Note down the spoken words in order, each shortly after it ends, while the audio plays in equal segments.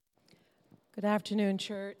Good afternoon,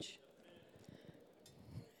 church.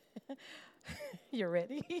 You're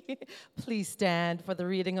ready? Please stand for the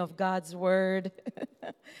reading of God's word.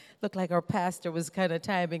 Looked like our pastor was kind of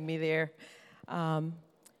timing me there.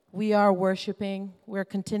 We are worshiping. We're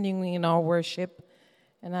continuing in our worship.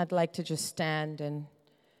 And I'd like to just stand and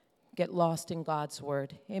get lost in God's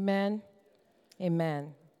word. Amen?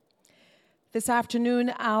 Amen. This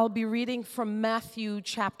afternoon, I'll be reading from Matthew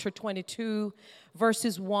chapter 22,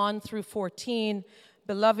 verses 1 through 14.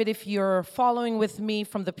 Beloved, if you're following with me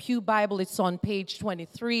from the Pew Bible, it's on page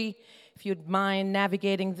 23. If you'd mind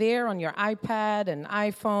navigating there on your iPad and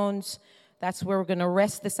iPhones, that's where we're going to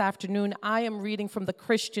rest this afternoon. I am reading from the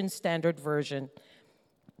Christian Standard Version.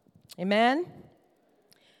 Amen?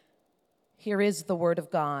 Here is the word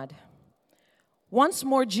of God. Once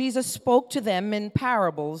more, Jesus spoke to them in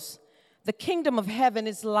parables. The kingdom of heaven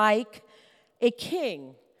is like a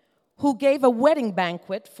king who gave a wedding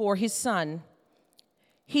banquet for his son.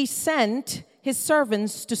 He sent his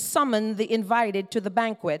servants to summon the invited to the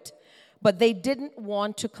banquet, but they didn't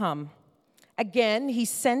want to come. Again, he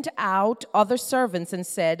sent out other servants and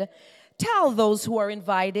said, "Tell those who are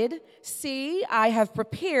invited, see, I have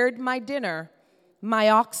prepared my dinner. My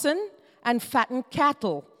oxen and fattened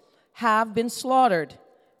cattle have been slaughtered,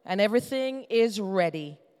 and everything is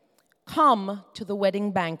ready. Come to the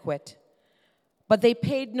wedding banquet." But they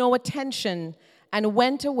paid no attention and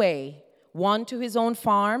went away, one to his own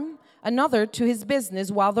farm, another to his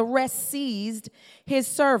business, while the rest seized his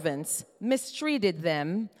servants, mistreated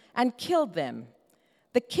them, and killed them.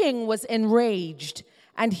 The king was enraged,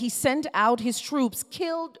 and he sent out his troops,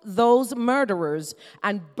 killed those murderers,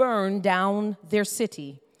 and burned down their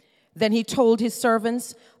city. Then he told his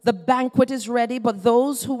servants, "The banquet is ready, but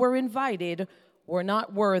those who were invited were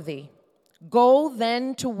not worthy. Go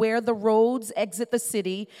then to where the roads exit the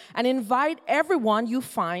city and invite everyone you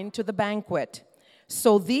find to the banquet."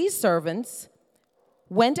 So these servants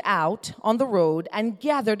went out on the road and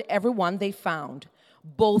gathered everyone they found,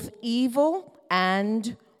 both evil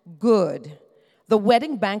and good. The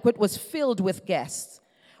wedding banquet was filled with guests.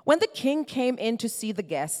 When the king came in to see the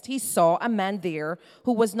guests, he saw a man there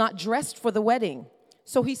who was not dressed for the wedding.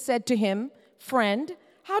 So he said to him, "Friend,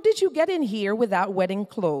 how did you get in here without wedding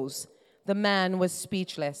clothes?" The man was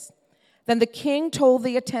speechless. Then the king told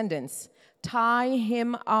the attendants, "Tie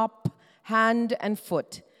him up hand and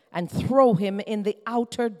foot and throw him in the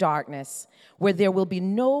outer darkness, where there will be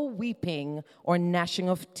no weeping or gnashing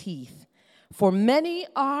of teeth. For many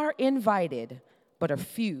are invited, but a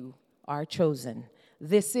few are chosen."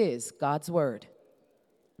 This is God's word.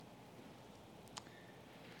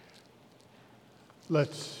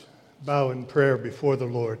 Let's bow in prayer before the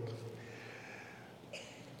Lord.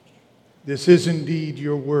 This is indeed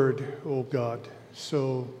your word, O God.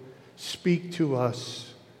 So speak to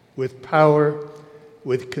us with power,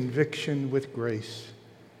 with conviction, with grace.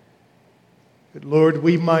 That, Lord,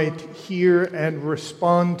 we might hear and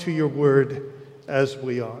respond to your word as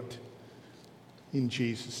we ought. In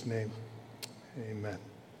Jesus' name, amen.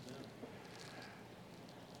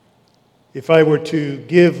 If I were to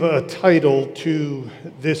give a title to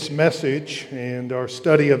this message and our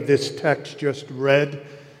study of this text just read,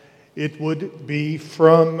 it would be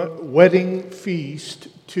From Wedding Feast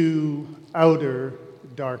to Outer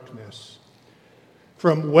Darkness.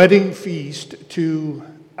 From wedding feast to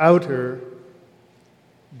outer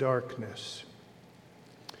darkness.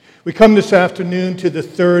 We come this afternoon to the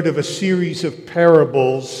third of a series of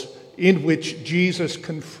parables in which Jesus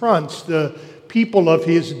confronts the people of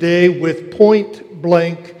his day with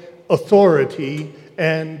point-blank authority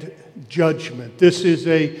and judgment. This is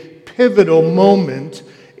a pivotal moment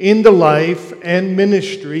in the life and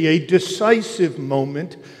ministry, a decisive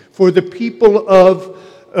moment for the people of,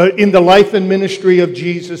 in the life and ministry of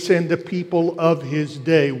Jesus and the people of his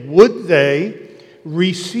day. Would they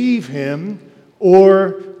receive him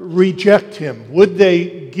or reject him? Would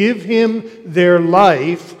they give him their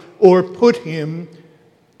life or put him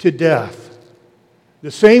to death? The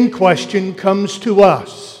same question comes to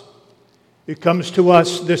us. It comes to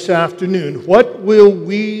us this afternoon. What will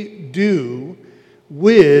we do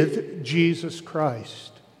with Jesus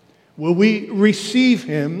Christ? Will we receive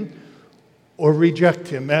him or reject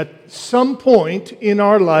him? At some point in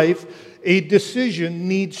our life, a decision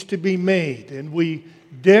needs to be made, and we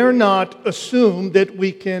dare not assume that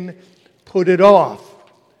we can put it off.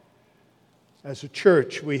 As a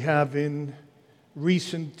church, we have in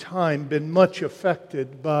recent time been much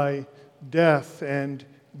affected by death and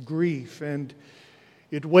grief, and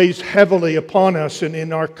it weighs heavily upon us. And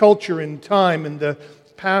in our culture and time, and the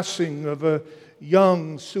passing of a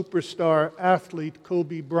young superstar athlete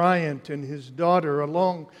Kobe Bryant and his daughter,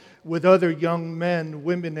 along with other young men,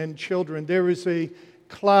 women, and children. There is a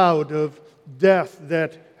cloud of death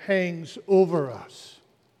that hangs over us.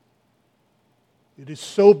 It is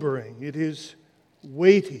sobering. It is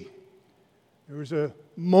weighty. There is a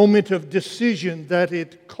moment of decision that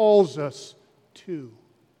it calls us to.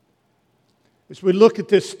 As we look at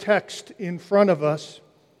this text in front of us,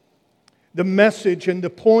 the message and the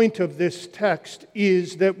point of this text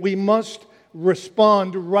is that we must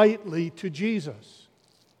respond rightly to Jesus.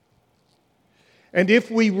 And if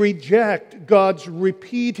we reject God's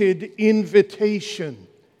repeated invitation,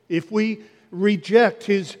 if we reject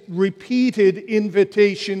His repeated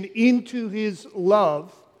invitation into His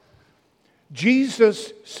love,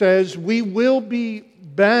 Jesus says we will be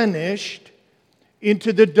banished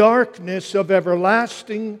into the darkness of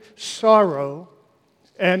everlasting sorrow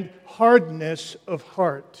and hardness of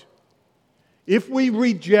heart. If we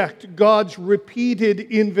reject God's repeated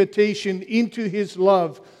invitation into His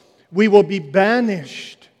love, we will be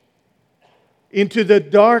banished into the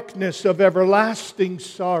darkness of everlasting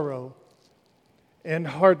sorrow and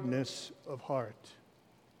hardness of heart.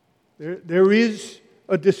 There is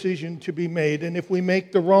a decision to be made, and if we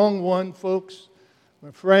make the wrong one, folks,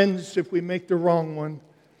 my friends, if we make the wrong one,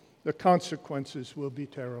 the consequences will be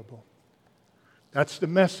terrible. That's the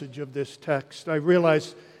message of this text. I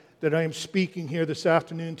realize that I am speaking here this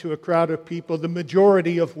afternoon to a crowd of people, the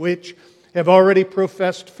majority of which have already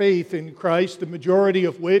professed faith in Christ, the majority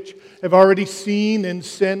of which have already seen and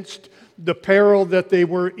sensed the peril that they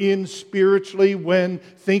were in spiritually when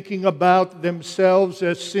thinking about themselves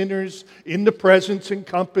as sinners in the presence and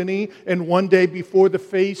company and one day before the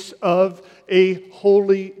face of a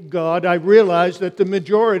holy God. I realize that the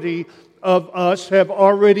majority of us have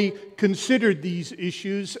already considered these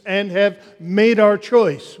issues and have made our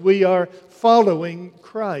choice. We are following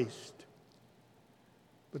Christ.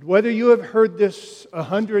 But whether you have heard this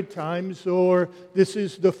 100 times or this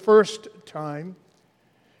is the first time,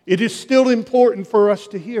 it is still important for us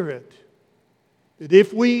to hear it. That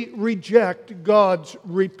if we reject God's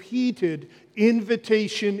repeated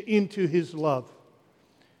invitation into His love,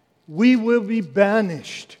 we will be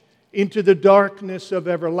banished into the darkness of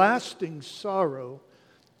everlasting sorrow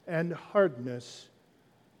and hardness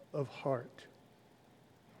of heart.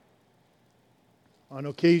 On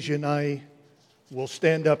occasion, I will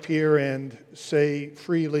stand up here and say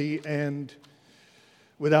freely and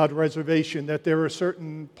without reservation that there are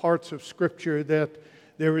certain parts of Scripture that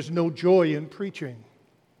there is no joy in preaching.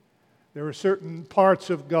 There are certain parts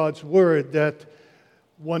of God's Word that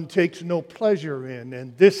one takes no pleasure in,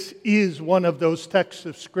 and this is one of those texts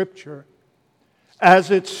of Scripture.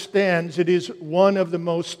 As it stands, it is one of the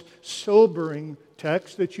most sobering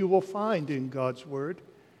texts that you will find in God's Word.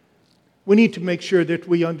 We need to make sure that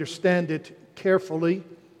we understand it carefully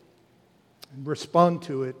and respond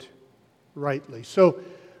to it rightly. So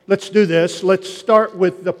let's do this. Let's start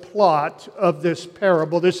with the plot of this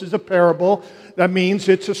parable. This is a parable. That means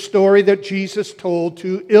it's a story that Jesus told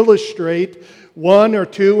to illustrate one or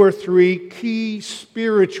two or three key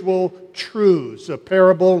spiritual truths. A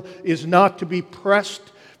parable is not to be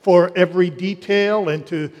pressed for every detail and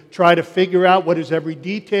to try to figure out what does every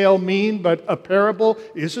detail mean, but a parable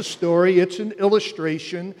is a story, it's an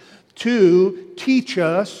illustration to teach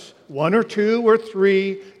us one or two or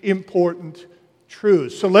three important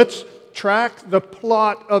truths. So let's track the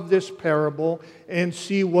plot of this parable and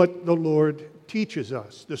see what the Lord teaches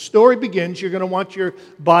us. The story begins, you're going to want your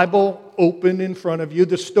Bible open in front of you.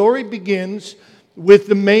 The story begins with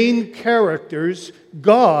the main characters,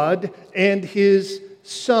 God and His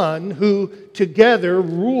Son, who together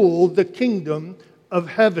rule the kingdom of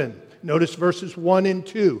heaven. Notice verses 1 and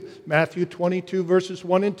 2. Matthew 22, verses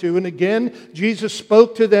 1 and 2. And again, Jesus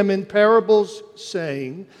spoke to them in parables,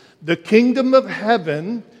 saying, "The kingdom of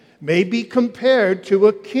heaven may be compared to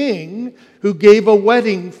a king who gave a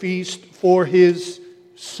wedding feast for his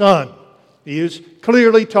son." He is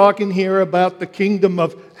clearly talking here about the kingdom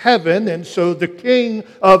of heaven, and so the king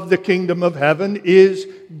of the kingdom of heaven is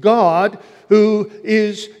God, who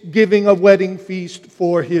is giving a wedding feast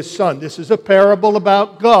for His Son. This is a parable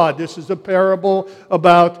about God. This is a parable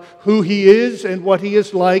about who He is and what He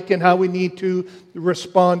is like and how we need to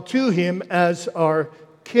respond to Him as our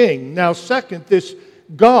King. Now, second, this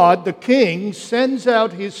God, the King, sends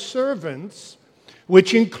out His servants,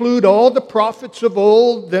 which include all the prophets of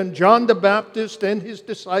old, then John the Baptist and his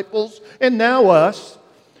disciples, and now us,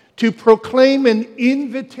 to proclaim an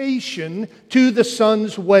invitation to the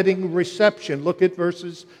Son's wedding reception. Look at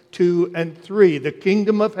verses 2 and 3. The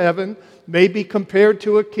kingdom of heaven may be compared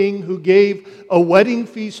to a king who gave a wedding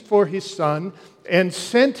feast for his son. and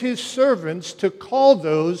sent his servants to call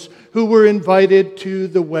those who were invited to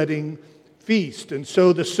the wedding feast. And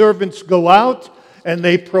so the servants go out and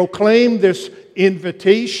they proclaim this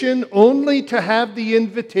invitation only to have the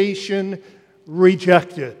invitation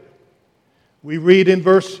rejected. We read in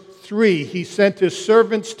verse 3, he sent his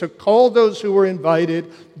servants to call those who were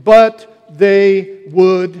invited, but they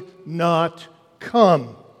would not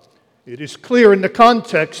come. It is clear in the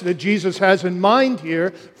context that Jesus has in mind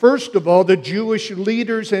here, first of all, the Jewish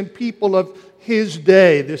leaders and people of his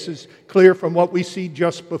day. This is clear from what we see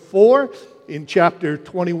just before. In chapter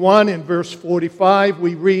 21, in verse 45,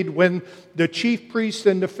 we read, when the chief priests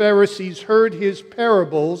and the Pharisees heard his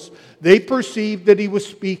parables, they perceived that he was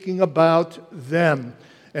speaking about them.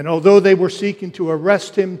 And although they were seeking to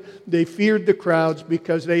arrest him, they feared the crowds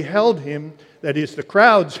because they held him, that is, the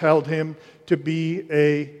crowds held him to be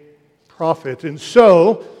a prophet. And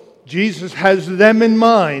so, Jesus has them in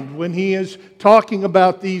mind when he is talking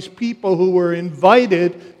about these people who were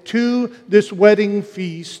invited to this wedding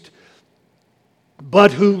feast,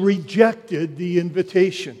 but who rejected the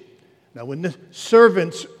invitation. Now, when the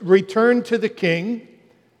servants return to the king,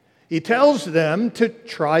 he tells them to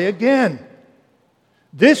try again.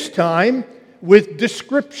 This time with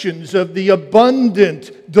descriptions of the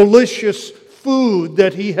abundant, delicious food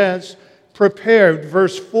that he has prepared.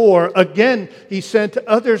 Verse 4, again he sent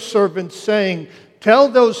other servants saying, tell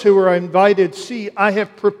those who are invited, see, I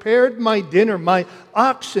have prepared my dinner. My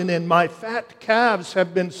oxen and my fat calves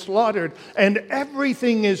have been slaughtered, and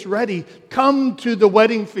everything is ready. Come to the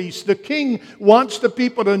wedding feast. The king wants the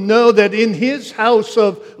people to know that in his house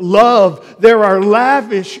of love, there are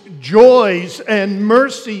lavish joys and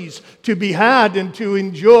mercies to be had and to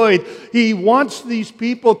enjoy. He wants these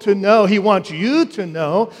people to know, he wants you to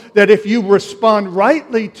know, that if you respond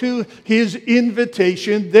rightly to his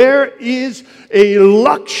invitation, there is a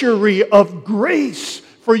luxury of grace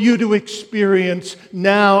for you to experience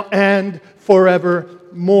now and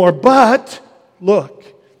forevermore. But, look,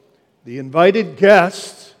 the invited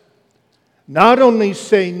guests not only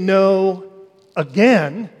say no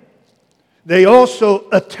again, they also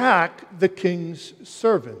attack the king's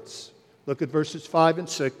servants. Look at verses 5 and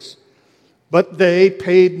 6. But they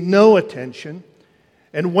paid no attention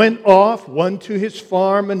and went off, one to his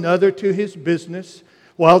farm, another to his business,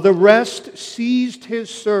 while the rest seized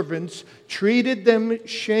his servants, treated them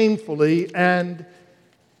shamefully, and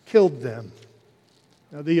killed them.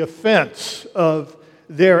 Now, the offense of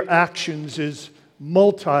their actions is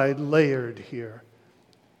multi-layered here.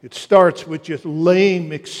 It starts with just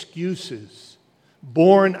lame excuses,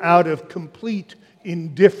 born out of complete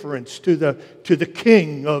indifference to the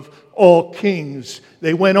king of all kings.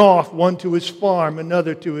 They went off, one to his farm,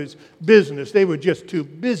 another to his business. They were just too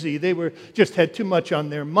busy. They just had too much on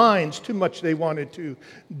their minds, too much they wanted to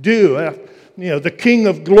do. The King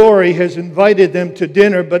of Glory has invited them to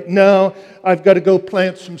dinner, but now I've got to go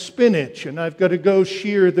plant some spinach, and I've got to go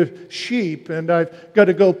shear the sheep, and I've got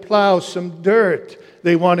to go plow some dirt.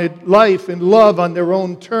 They wanted life and love on their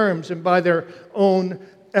own terms and by their own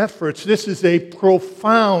efforts. This is a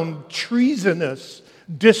profound, treasonous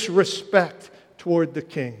disrespect toward the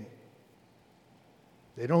king.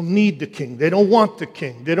 They don't need the king. They don't want the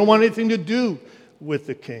king. They don't want anything to do with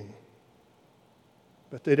the king.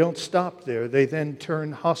 But they don't stop there. They then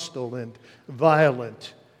turn hostile and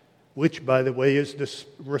violent, which, by the way, is the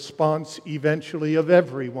response eventually of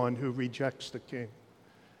everyone who rejects the king.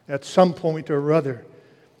 At some point or other,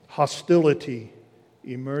 hostility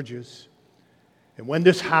emerges. And when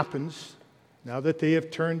this happens, now that they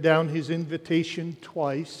have turned down his invitation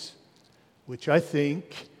twice, which I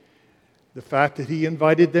think, the fact that he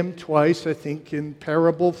invited them twice, I think in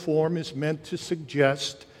parable form is meant to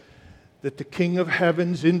suggest that the King of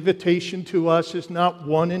Heaven's invitation to us is not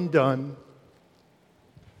one and done.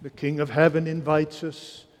 The King of Heaven invites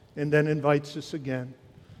us and then invites us again.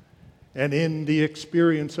 And in the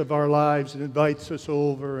experience of our lives, it invites us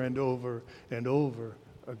over and over and over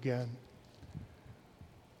again.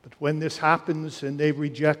 But when this happens and they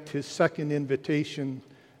reject his second invitation,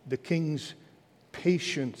 the king's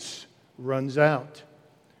patience runs out.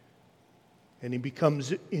 And he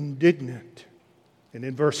becomes indignant. And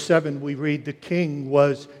in verse 7 we read, the king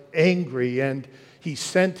was angry and he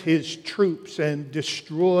sent his troops and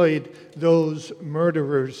destroyed those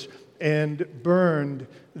murderers and burned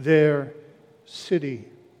their city.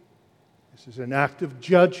 This is an act of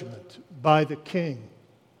judgment by the king,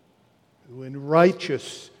 who in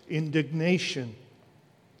righteous indignation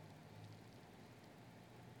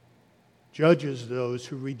judges those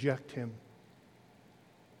who reject him.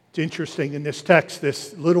 It's interesting in this text,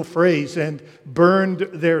 this little phrase, and burned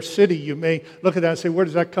their city. You may look at that and say, where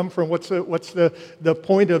does that come from? What's the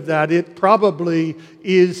point of that? It probably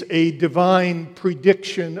is a divine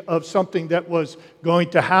prediction of something that was going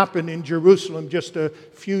to happen in Jerusalem just a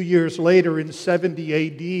few years later in 70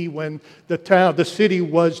 A.D. when the city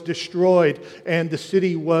was destroyed and the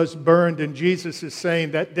city was burned. And Jesus is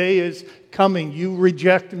saying, that day is coming. You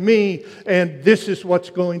reject me, and this is what's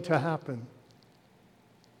going to happen.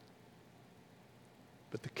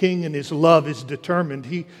 But the king in his love is determined.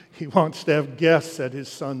 He wants to have guests at his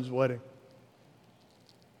son's wedding.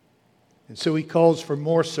 And so he calls for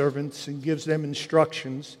more servants and gives them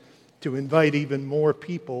instructions to invite even more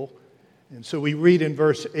people. And so we read in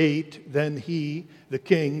verse 8, then he, the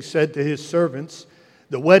king, said to his servants,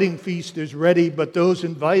 the wedding feast is ready, but those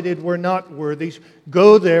invited were not worthy.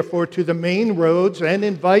 Go therefore to the main roads and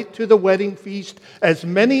invite to the wedding feast as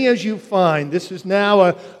many as you find. This is now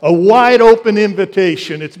a wide open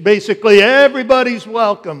invitation. It's basically everybody's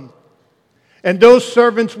welcome. And those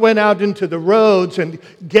servants went out into the roads and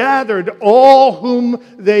gathered all whom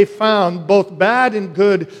they found, both bad and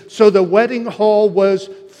good. So the wedding hall was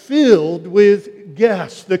filled with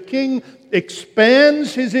guests. The king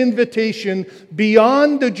expands his invitation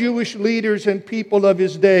beyond the Jewish leaders and people of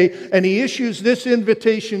his day, and he issues this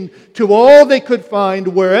invitation to all they could find,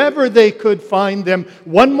 wherever they could find them.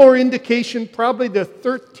 One more indication, probably the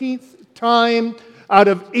 13th time out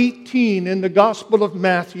of 18 in the Gospel of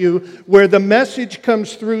Matthew, where the message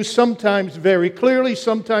comes through sometimes very clearly,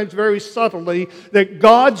 sometimes very subtly, that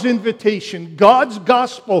God's invitation, God's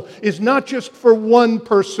gospel is not just for one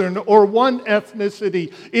person or one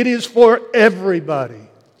ethnicity. It is for everybody.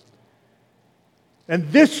 And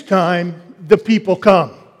this time, the people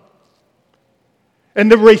come. And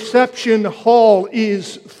the reception hall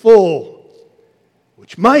is full.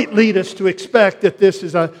 Which might lead us to expect that this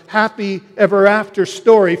is a happy ever after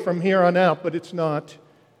story from here on out, but it's not.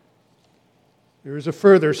 There is a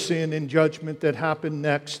further sin and judgment that happened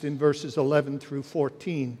next in verses 11 through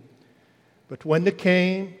 14. But when the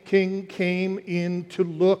king came in to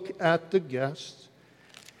look at the guests,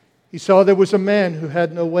 he saw there was a man who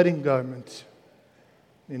had no wedding garment.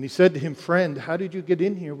 And he said to him, friend, how did you get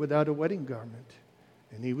in here without a wedding garment?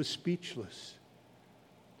 And he was speechless.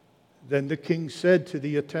 Then the king said to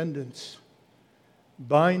the attendants,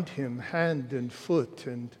 bind him hand and foot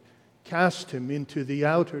and cast him into the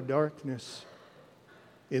outer darkness.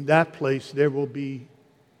 In that place there will be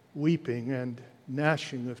weeping and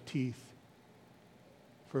gnashing of teeth.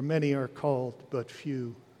 For many are called, but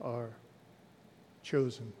few are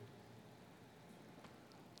chosen.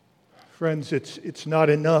 Friends, it's not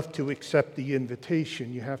enough to accept the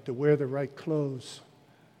invitation. You have to wear the right clothes.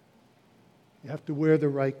 You have to wear the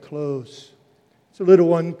right clothes. It's a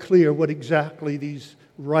little unclear what exactly these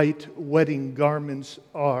right wedding garments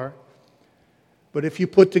are. But if you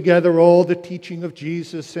put together all the teaching of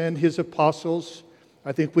Jesus and his apostles,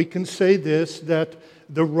 I think we can say this, that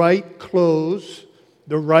the right clothes,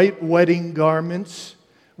 the right wedding garments,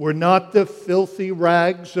 were not the filthy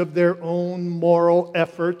rags of their own moral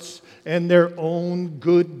efforts and their own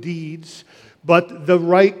good deeds, but the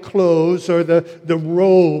right clothes are the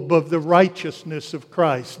robe of the righteousness of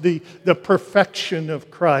Christ, the perfection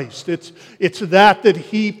of Christ. It's that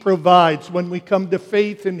He provides. When we come to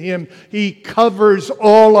faith in Him, He covers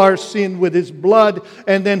all our sin with His blood,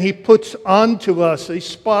 and then He puts onto us a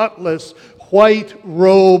spotless white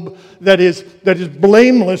robe that is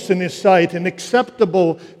blameless in His sight and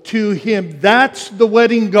acceptable to Him. That's the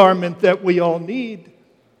wedding garment that we all need.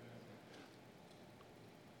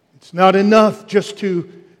 It's not enough just to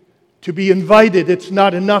be invited. It's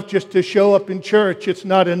not enough just to show up in church. It's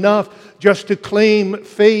not enough just to claim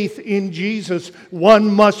faith in Jesus.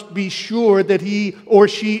 One must be sure that he or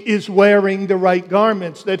she is wearing the right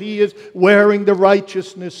garments, that he is wearing the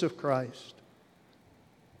righteousness of Christ.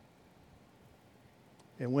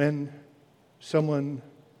 And when someone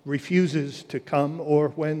refuses to come, or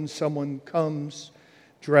when someone comes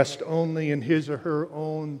dressed only in his or her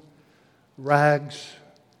own rags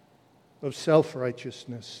of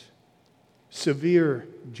self-righteousness, severe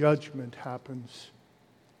judgment happens.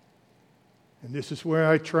 And this is where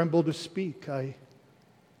I tremble to speak. I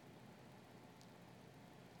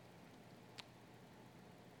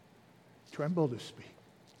tremble to speak.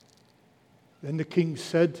 Then the king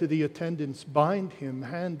said to the attendants, bind him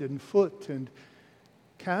hand and foot and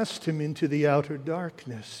cast him into the outer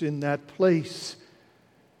darkness. In that place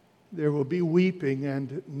there will be weeping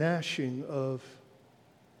and gnashing of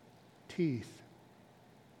teeth.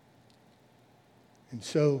 And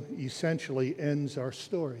so essentially ends our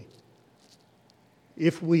story.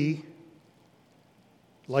 If we,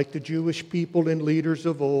 like the Jewish people and leaders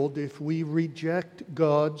of old, if we reject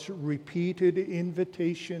God's repeated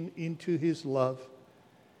invitation into His love,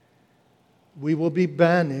 we will be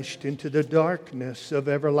banished into the darkness of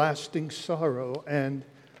everlasting sorrow and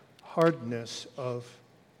hardness of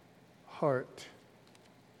heart.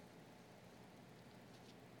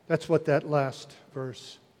 That's what that last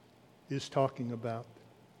verse is talking about.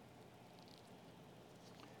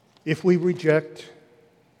 If we reject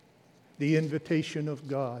the invitation of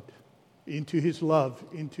God into His love,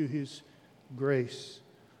 into His grace,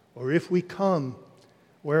 or if we come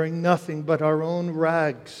wearing nothing but our own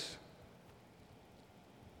rags,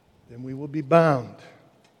 then we will be bound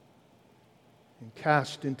and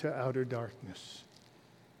cast into outer darkness.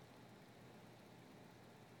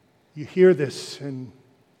 You hear this and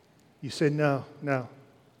you say, no,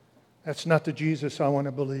 that's not the Jesus I want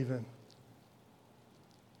to believe in.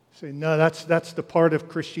 Say, no, that's the part of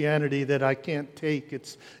Christianity that I can't take.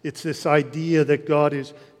 It's this idea that God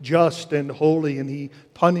is just and holy and He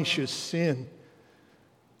punishes sin.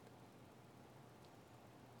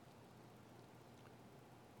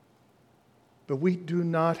 But we do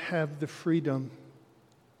not have the freedom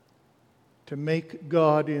to make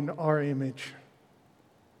God in our image.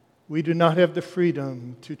 We do not have the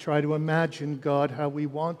freedom to try to imagine God how we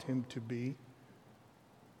want Him to be.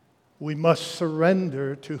 We must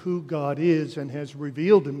surrender to who God is and has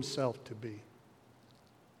revealed Himself to be.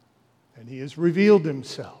 And He has revealed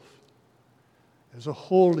Himself as a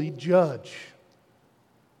holy judge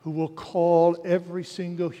who will call every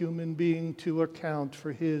single human being to account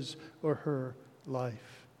for his or her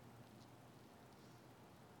life.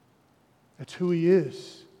 That's who He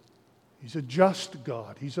is. He's a just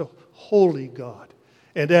God. He's a holy God.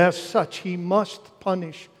 And as such, He must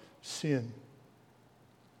punish sin.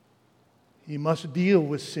 He must deal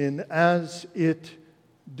with sin as it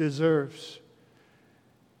deserves.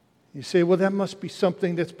 You say, well, that must be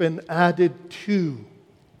something that's been added to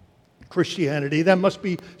Christianity. That must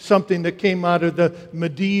be something that came out of the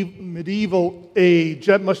medieval age.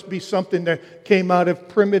 That must be something that came out of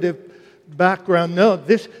primitive background. No,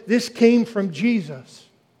 this came from Jesus.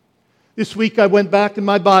 This week I went back in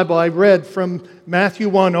my Bible. I read from Matthew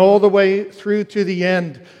 1 all the way through to the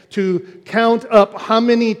end to count up how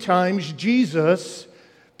many times Jesus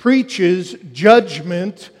preaches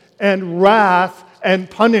judgment and wrath and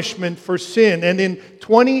punishment for sin. And in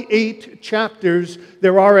 28 chapters,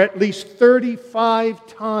 there are at least 35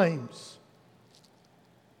 times.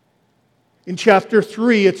 In chapter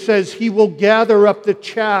 3, it says, He will gather up the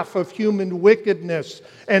chaff of human wickedness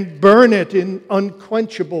and burn it in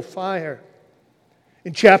unquenchable fire.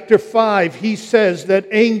 In chapter 5, He says that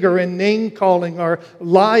anger and name-calling are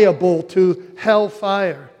liable to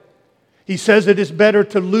hellfire. He says it is better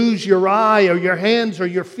to lose your eye or your hands or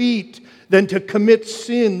your feet than to commit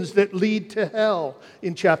sins that lead to hell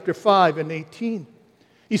in chapter 5 and 18.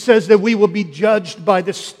 He says that we will be judged by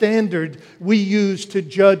the standard we use to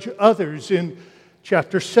judge others in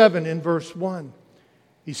chapter 7 in verse 1.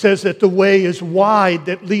 He says that the way is wide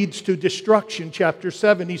that leads to destruction. Chapter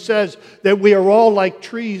 7, he says that we are all like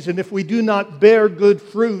trees, and if we do not bear good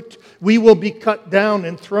fruit, we will be cut down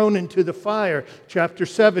and thrown into the fire. Chapter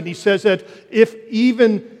 7, he says that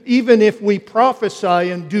even if we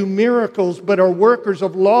prophesy and do miracles but are workers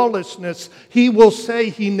of lawlessness, He will say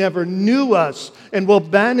He never knew us and will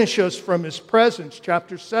banish us from His presence.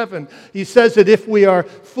 Chapter 7, he says that if we are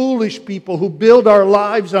foolish people who build our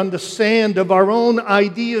lives on the sand of our own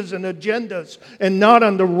ideas and agendas and not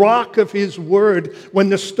on the rock of His word, when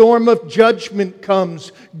the storm of judgment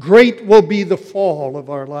comes, great will be the fall of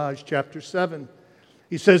our lives. Chapter 7,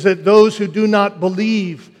 he says that those who do not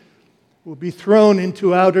believe will be thrown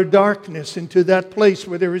into outer darkness, into that place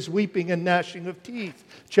where there is weeping and gnashing of teeth.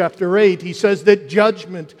 Chapter 8, he says that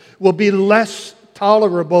judgment will be less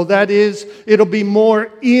tolerable. That is, it'll be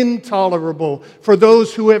more intolerable for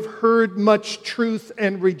those who have heard much truth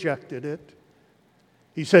and rejected it.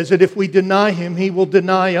 He says that if we deny Him, He will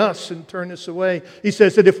deny us and turn us away. He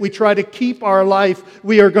says that if we try to keep our life,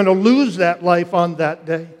 we are going to lose that life on that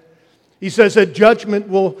day. He says that judgment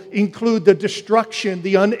will include the destruction,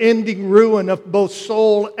 the unending ruin of both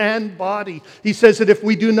soul and body. He says that if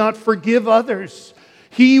we do not forgive others,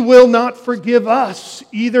 He will not forgive us,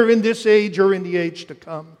 either in this age or in the age to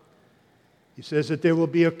come. He says that there will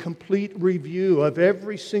be a complete review of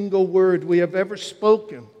every single word we have ever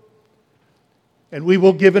spoken, and we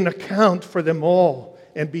will give an account for them all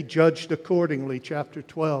and be judged accordingly. Chapter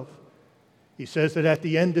 12. He says that at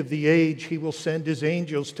the end of the age, He will send His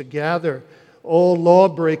angels to gather all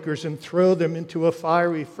lawbreakers and throw them into a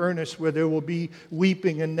fiery furnace where there will be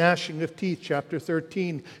weeping and gnashing of teeth. Chapter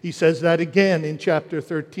 13. He says that again in chapter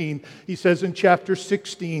 13. He says in chapter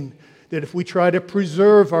 16 that if we try to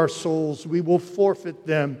preserve our souls, we will forfeit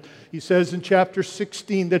them. He says in chapter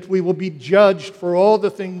 16 that we will be judged for all the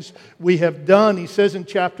things we have done. He says in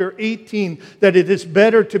chapter 18 that it is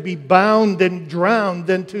better to be bound and drowned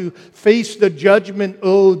than to face the judgment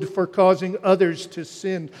owed for causing others to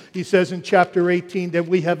sin. He says in chapter 18 that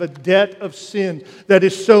we have a debt of sin that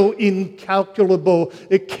is so incalculable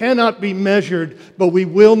it cannot be measured, but we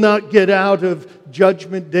will not get out of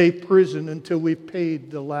Judgment Day prison until we've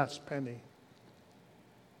paid the last penny.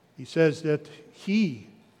 He says that He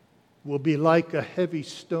will be like a heavy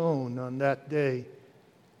stone on that day,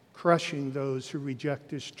 crushing those who reject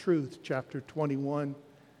His truth. Chapter 21.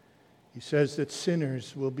 He says that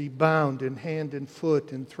sinners will be bound in hand and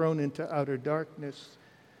foot and thrown into outer darkness.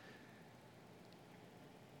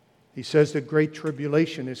 He says that great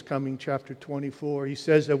tribulation is coming. Chapter 24. He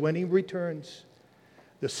says that when He returns,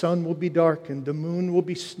 the sun will be darkened, the moon will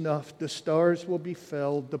be snuffed, the stars will be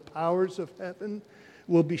felled, the powers of heaven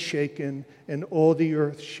will be shaken, and all the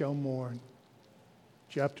earth shall mourn.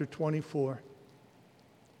 Chapter 24.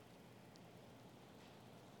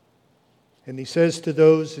 And He says to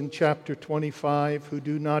those in chapter 25 who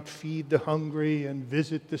do not feed the hungry and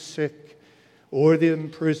visit the sick or the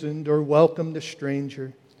imprisoned or welcome the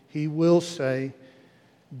stranger, He will say,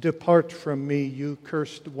 "Depart from me, you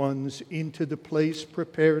cursed ones, into the place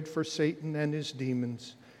prepared for Satan and his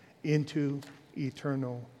demons, into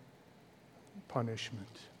eternal punishment."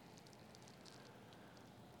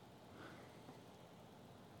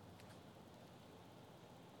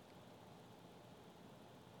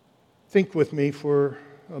 Think with me for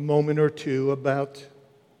a moment or two about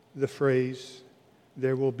the phrase,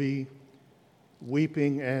 "There will be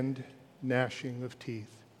weeping and gnashing of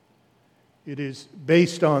teeth." It is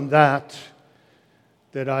based on that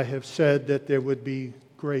I have said that there would be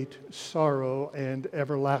great sorrow and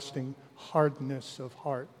everlasting hardness of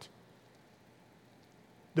heart.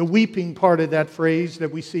 The weeping part of that phrase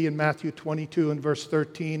that we see in Matthew 22 and verse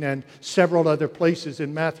 13 and several other places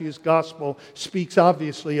in Matthew's gospel speaks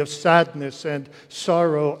obviously of sadness and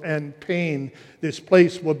sorrow and pain. This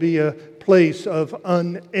place will be a place of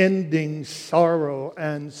unending sorrow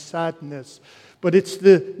and sadness. But it's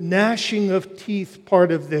the gnashing of teeth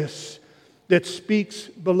part of this that speaks,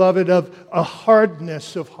 beloved, of a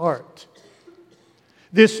hardness of heart.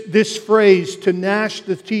 This phrase, to gnash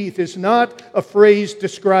the teeth, is not a phrase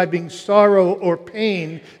describing sorrow or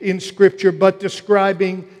pain in Scripture, but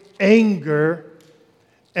describing anger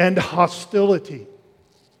and hostility.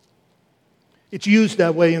 It's used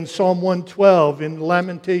that way in Psalm 112, in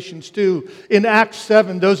Lamentations 2. In Acts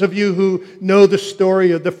 7, those of you who know the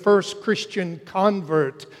story of the first Christian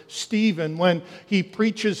convert, Stephen, when he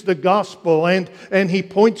preaches the gospel and he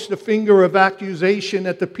points the finger of accusation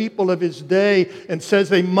at the people of his day and says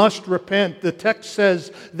they must repent. The text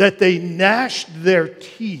says that they gnashed their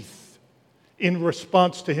teeth in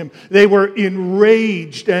response to him. They were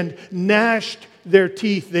enraged and gnashed their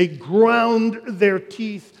teeth. They ground their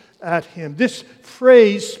teeth at him. This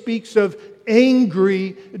phrase speaks of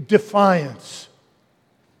angry defiance.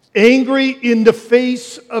 Angry in the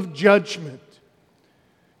face of judgment.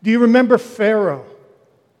 Do you remember Pharaoh?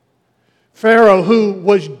 Pharaoh, who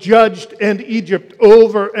was judged in Egypt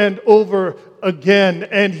over and over again,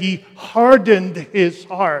 and he hardened his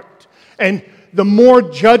heart. And the more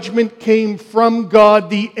judgment came from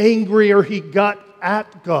God, the angrier he got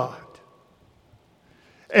at God.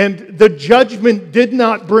 And the judgment did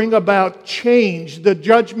not bring about change. The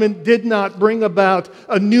judgment did not bring about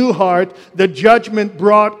a new heart. The judgment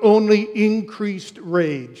brought only increased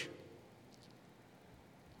rage.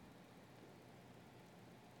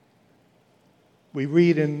 We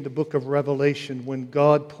read in the book of Revelation when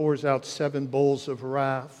God pours out 7 bowls of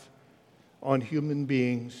wrath on human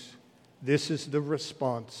beings. This is the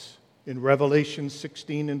response in Revelation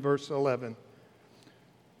 16 and verse 11.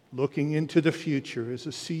 Looking into the future is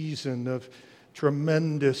a season of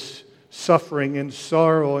tremendous suffering and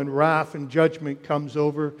sorrow and wrath and judgment comes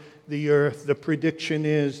over the earth. The prediction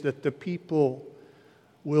is that the people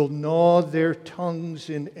will gnaw their tongues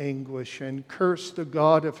in anguish and curse the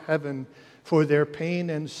God of heaven for their pain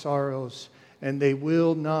and sorrows, and they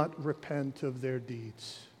will not repent of their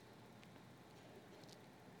deeds.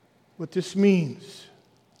 What this means,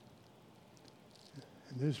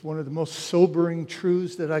 and this is one of the most sobering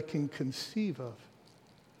truths that I can conceive of.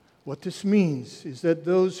 What this means is that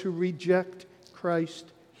those who reject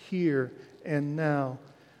Christ here and now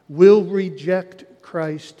will reject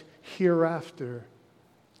Christ hereafter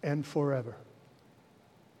and forever.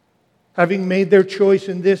 Having made their choice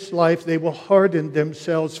in this life, they will harden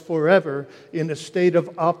themselves forever in a state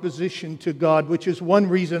of opposition to God, which is one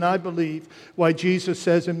reason I believe why Jesus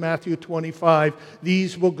says in Matthew 25,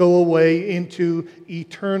 these will go away into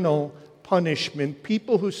eternal punishment.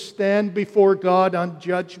 People who stand before God on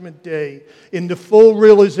Judgment Day in the full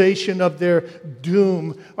realization of their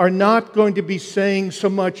doom are not going to be saying so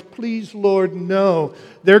much, please, Lord, no.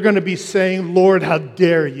 They're going to be saying, Lord, how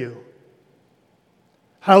dare you?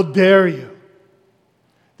 How dare you?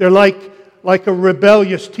 They're like a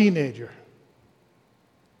rebellious teenager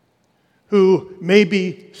who may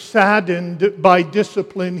be saddened by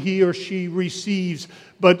discipline he or she receives,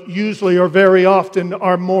 but usually or very often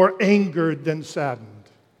are more angered than saddened.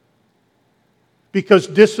 Because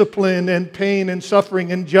discipline and pain and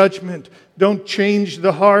suffering and judgment don't change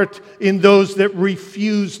the heart in those that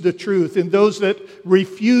refuse the truth. In those that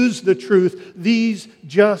refuse the truth, these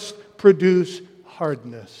just produce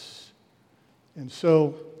hardness. And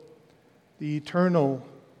so the eternal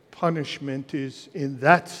punishment is, in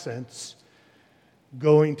that sense,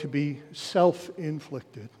 going to be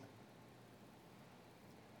self-inflicted.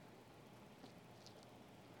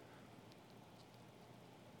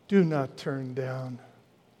 Do not turn down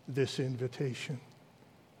this invitation.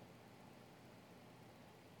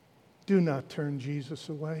 Do not turn Jesus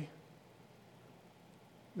away.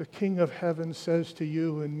 The King of Heaven says to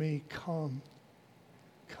you and me, come.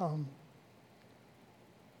 Come.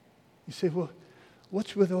 You say, well,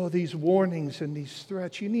 what's with all these warnings and these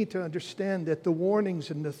threats? You need to understand that the warnings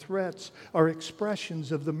and the threats are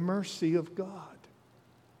expressions of the mercy of God.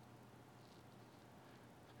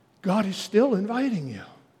 God is still inviting you.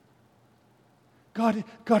 God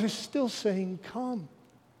is still saying, come.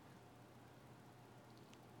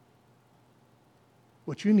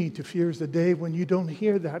 What you need to fear is the day when you don't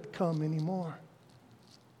hear that come anymore.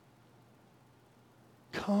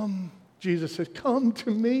 Come, Jesus says, come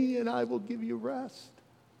to me and I will give you rest.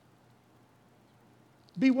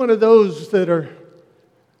 Be one of those that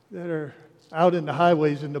are out in the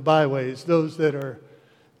highways and the byways, those that are,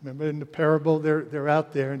 remember in the parable, they're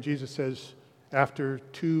out there, and Jesus says, after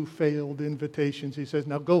 2 failed invitations, he says,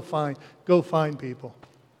 now go find people.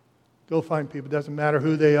 Go find people. It doesn't matter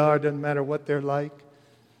who they are, doesn't matter what they're like.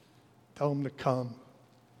 Tell them to come.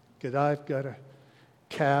 Because I've got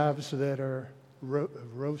calves that are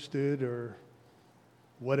roasted or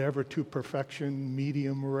whatever to perfection,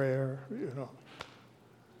 medium rare. You know,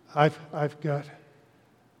 I've got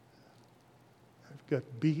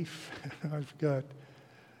beef. I've got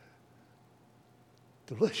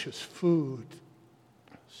delicious food,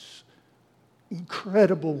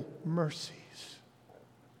 incredible mercies,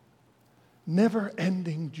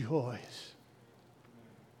 never-ending joys.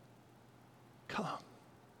 Come.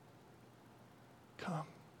 Come.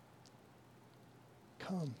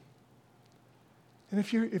 Come. And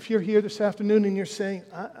if you're here this afternoon and you're saying,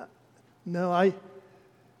 I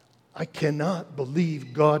cannot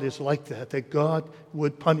believe God is like that God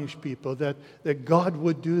would punish people, that God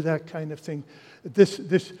would do that kind of thing.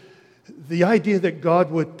 The idea that God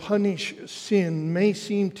would punish sin may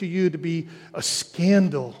seem to you to be a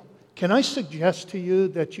scandal. Can I suggest to you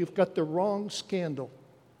that you've got the wrong scandal?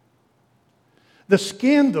 The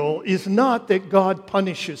scandal is not that God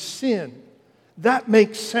punishes sin. That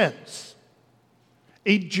makes sense.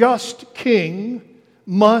 A just king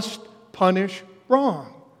must punish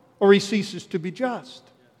wrong, or he ceases to be just.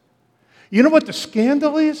 You know what the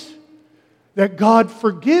scandal is? That God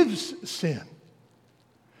forgives sin.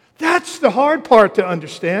 That's the hard part to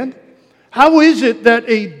understand. How is it that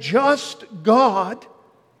a just God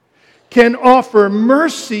can offer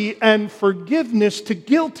mercy and forgiveness to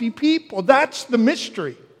guilty people? That's the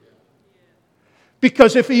mystery.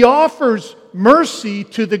 Because if he offers mercy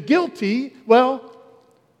to the guilty, well,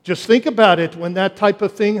 just think about it when that type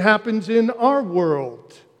of thing happens in our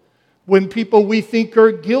world. When people we think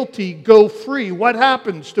are guilty go free, what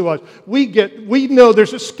happens to us? We know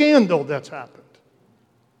there's a scandal that's happened.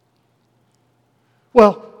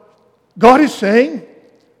 Well, God is saying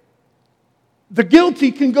the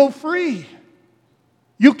guilty can go free.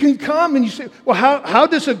 You can come and you say, well, how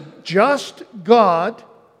does a just God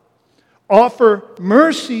offer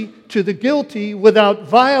mercy to the guilty without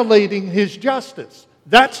violating his justice?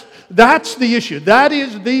 That's the issue. That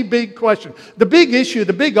is the big question. The big issue,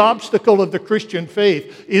 the big obstacle of the Christian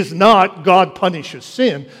faith is not God punishes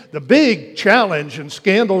sin. The big challenge and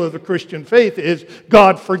scandal of the Christian faith is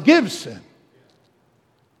God forgives sin.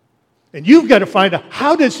 And you've got to find out,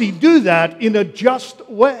 how does he do that in a just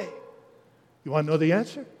way? You want to know the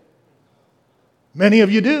answer? Many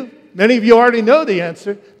of you do. Many of you already know the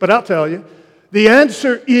answer, but I'll tell you. The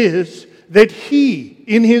answer is that he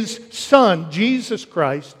in His Son, Jesus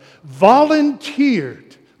Christ,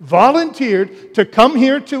 volunteered to come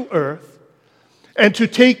here to earth and to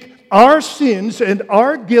take our sins and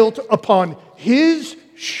our guilt upon His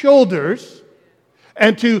shoulders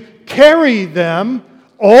and to carry them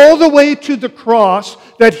all the way to the cross,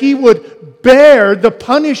 that He would bear the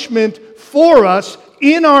punishment for us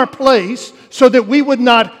in our place so that we would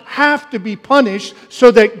not have to be punished,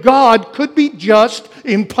 so that God could be just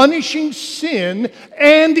in punishing sin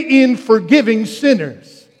and in forgiving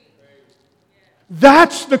sinners.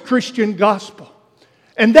 That's the Christian gospel.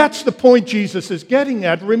 And that's the point Jesus is getting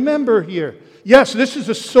at. Remember here, yes, this is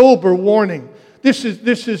a sober warning. This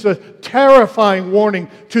is a terrifying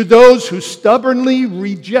warning to those who stubbornly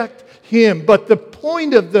reject Him. But the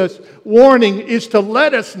point of this warning is to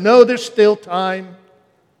let us know there's still time.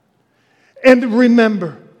 And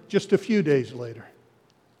remember, just a few days later,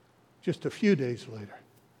 Jesus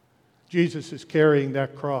is carrying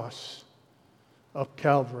that cross up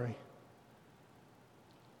Calvary.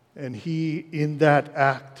 And He, in that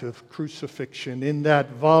act of crucifixion, in that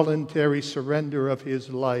voluntary surrender of His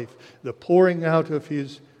life, the pouring out of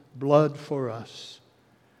His blood for us,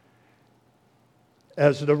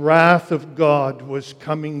 as the wrath of God was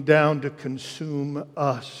coming down to consume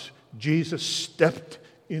us, Jesus stepped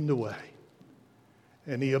in the way.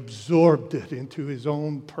 And He absorbed it into His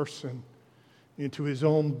own person, into His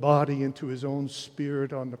own body, into His own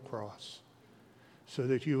spirit on the cross, so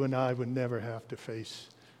that you and I would never have to face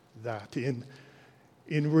that.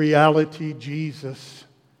 In reality, Jesus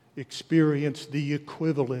experienced the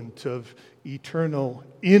equivalent of eternal,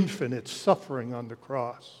 infinite suffering on the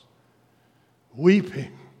cross.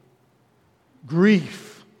 Weeping,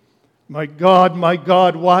 grief. My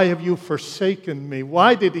God, why have you forsaken me?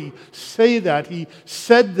 Why did He say that? He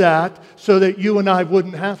said that so that you and I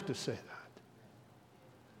wouldn't have to say that.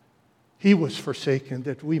 He was forsaken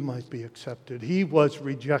that we might be accepted. He was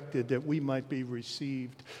rejected that we might be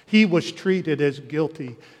received. He was treated as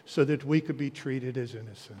guilty so that we could be treated as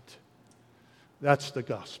innocent. That's the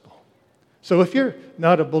gospel. So if you're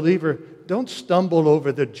not a believer, don't stumble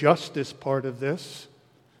over the justice part of this.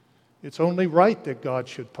 It's only right that God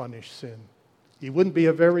should punish sin. He wouldn't be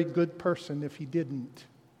a very good person if He didn't.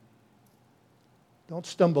 Don't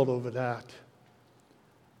stumble over that.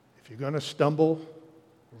 If you're going to stumble,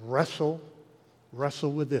 wrestle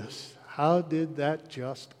with this. How did that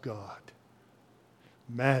just God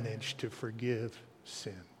manage to forgive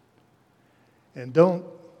sin? And don't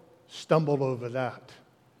stumble over that.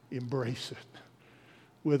 Embrace it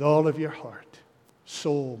with all of your heart,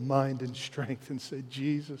 soul, mind, and strength, and say,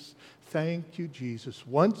 Jesus, thank you, Jesus.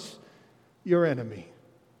 Once your enemy,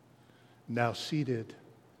 now seated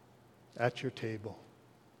at your table.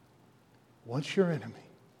 Once your enemy,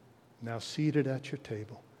 now seated at your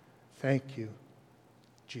table. Thank you,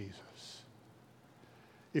 Jesus.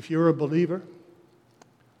 If you're a believer,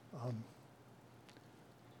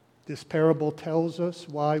 this parable tells us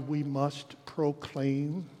why we must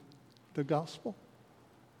proclaim the gospel.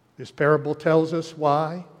 This parable tells us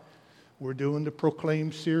why we're doing the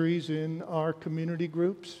Proclaim series in our community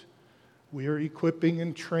groups. We are equipping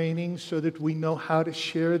and training so that we know how to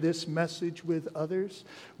share this message with others.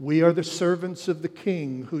 We are the servants of the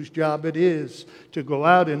King, whose job it is to go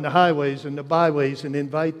out in the highways and the byways and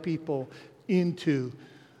invite people into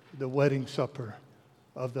the wedding supper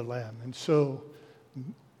of the Lamb. And so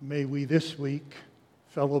may we this week,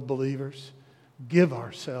 fellow believers, give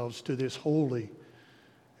ourselves to this holy,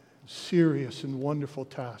 serious, and wonderful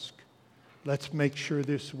task. Let's make sure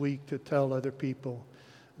this week to tell other people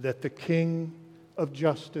that the King of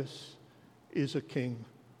justice is a King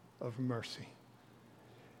of mercy.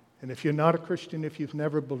 And if you're not a Christian, if you've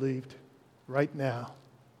never believed, right now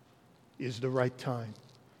is the right time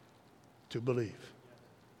to believe.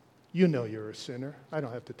 You know you're a sinner. I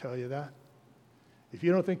don't have to tell you that. If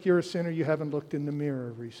you don't think you're a sinner, you haven't looked in the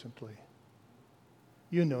mirror recently.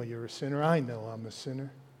 You know you're a sinner. I know I'm a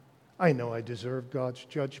sinner. I know I deserve God's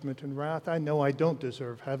judgment and wrath. I know I don't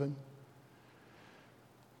deserve heaven.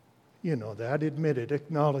 You know that. Admit it.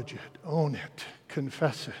 Acknowledge it. Own it.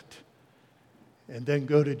 Confess it. And then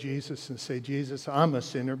go to Jesus and say, Jesus, I'm a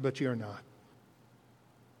sinner, but you're not.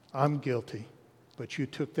 I'm guilty, but you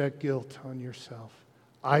took that guilt on yourself.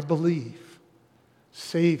 I believe.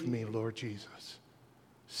 Save me, Lord Jesus.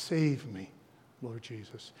 Save me, Lord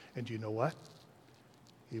Jesus. And you know what?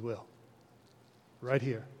 He will. Right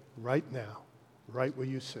here, right now, right where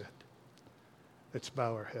you sit. Let's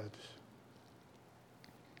bow our heads.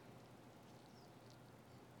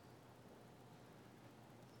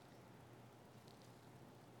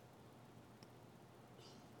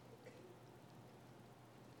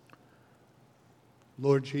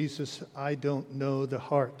 Lord Jesus, I don't know the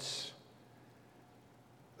hearts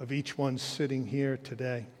of each one sitting here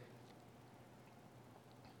today.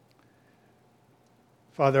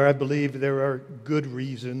 Father, I believe there are good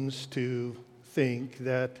reasons to think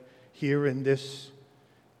that here in this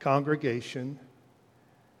congregation,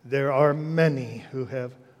 there are many who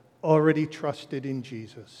have already trusted in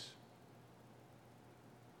Jesus,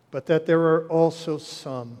 but that there are also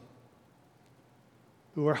some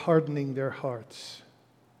who are hardening their hearts.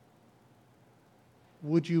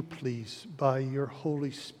 Would you please, by your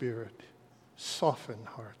Holy Spirit, soften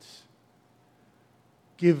hearts,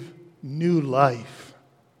 give new life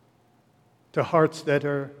to hearts that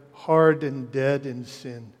are hard and dead in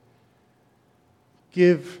sin.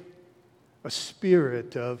 Give a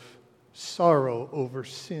spirit of sorrow over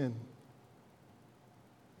sin,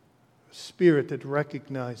 a spirit that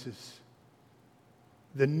recognizes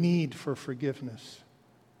the need for forgiveness,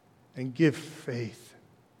 and give faith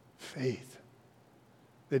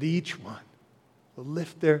that each one will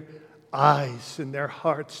lift their eyes and their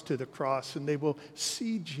hearts to the cross and they will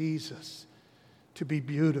see Jesus to be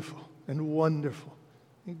beautiful and wonderful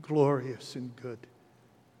and glorious and good.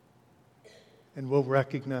 And will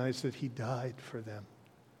recognize that he died for them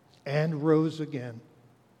and rose again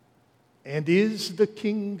and is the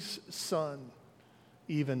King's Son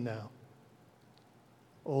even now.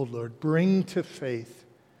 Oh Lord, bring to faith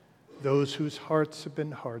those whose hearts have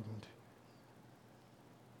been hardened.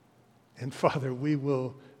 And Father, we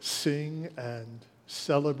will sing and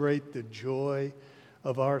celebrate the joy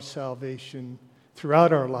of our salvation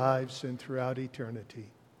throughout our lives and throughout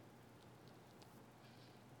eternity.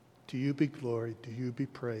 To you be glory, to you be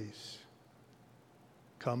praise.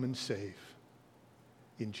 Come and save.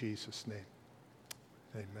 In Jesus' name,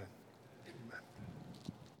 amen.